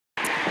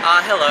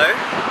Hello.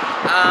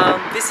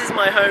 This is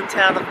my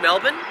hometown of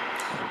Melbourne,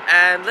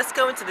 and let's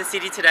go into the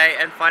city today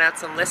and find out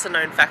some lesser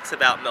known facts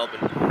about Melbourne.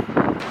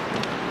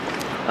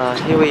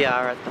 Here we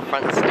are at the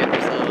front steps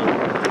of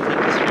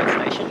Flinders Street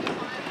Station.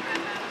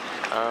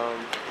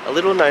 A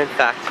little known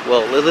fact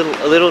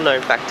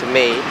to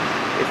me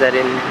is that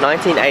in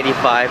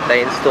 1985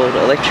 they installed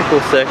electrical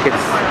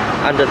circuits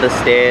under the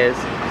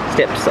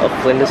steps of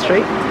Flinders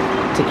Street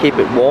to keep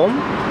it warm,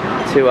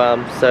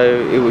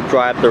 so it would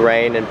dry up the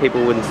rain and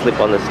people wouldn't slip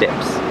on the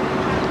steps.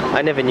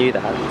 I never knew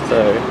that,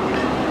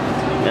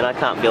 and I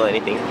can't feel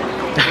anything.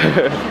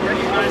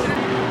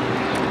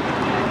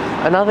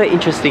 Another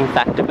interesting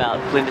fact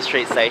about Flinders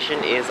Street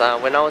Station is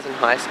when I was in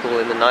high school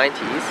in the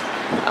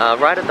 90s,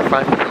 right at the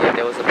front here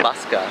there was a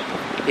busker.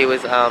 He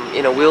was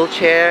in a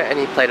wheelchair and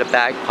he played a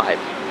bagpipe,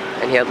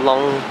 and he had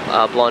long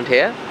blonde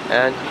hair,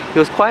 and he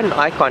was quite an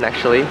icon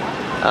actually.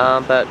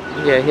 But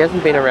yeah, he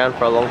hasn't been around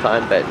for a long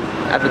time, but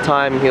at the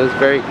time he was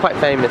quite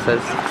famous as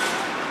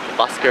a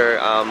busker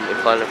in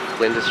front of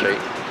Flinders Street.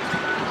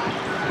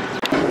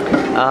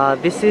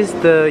 This is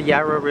the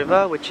Yarra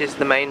River, which is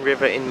the main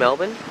river in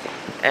Melbourne,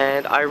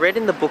 and I read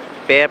in the book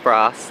Bear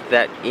Brass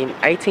that in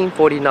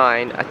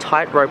 1849 a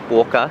tightrope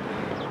walker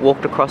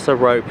walked across a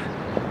rope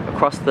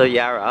across the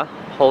Yarra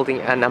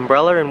holding an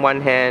umbrella in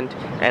one hand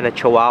and a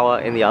chihuahua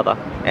in the other,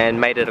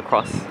 and made it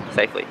across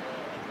safely.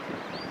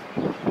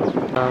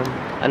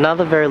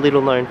 Another very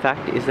little known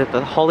fact is that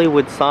the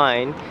Hollywood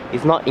sign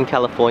is not in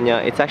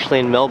California, it's actually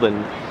in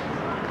Melbourne,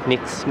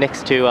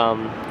 next to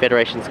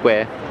Federation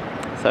Square.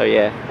 So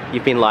yeah,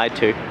 you've been lied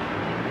to.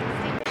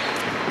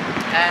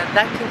 And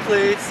that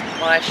concludes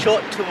my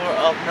short tour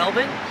of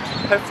Melbourne.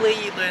 Hopefully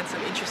you learned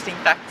some interesting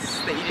facts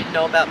that you didn't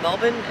know about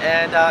Melbourne,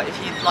 and if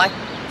you'd like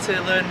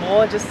to learn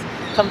more, just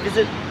come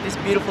visit this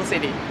beautiful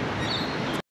city.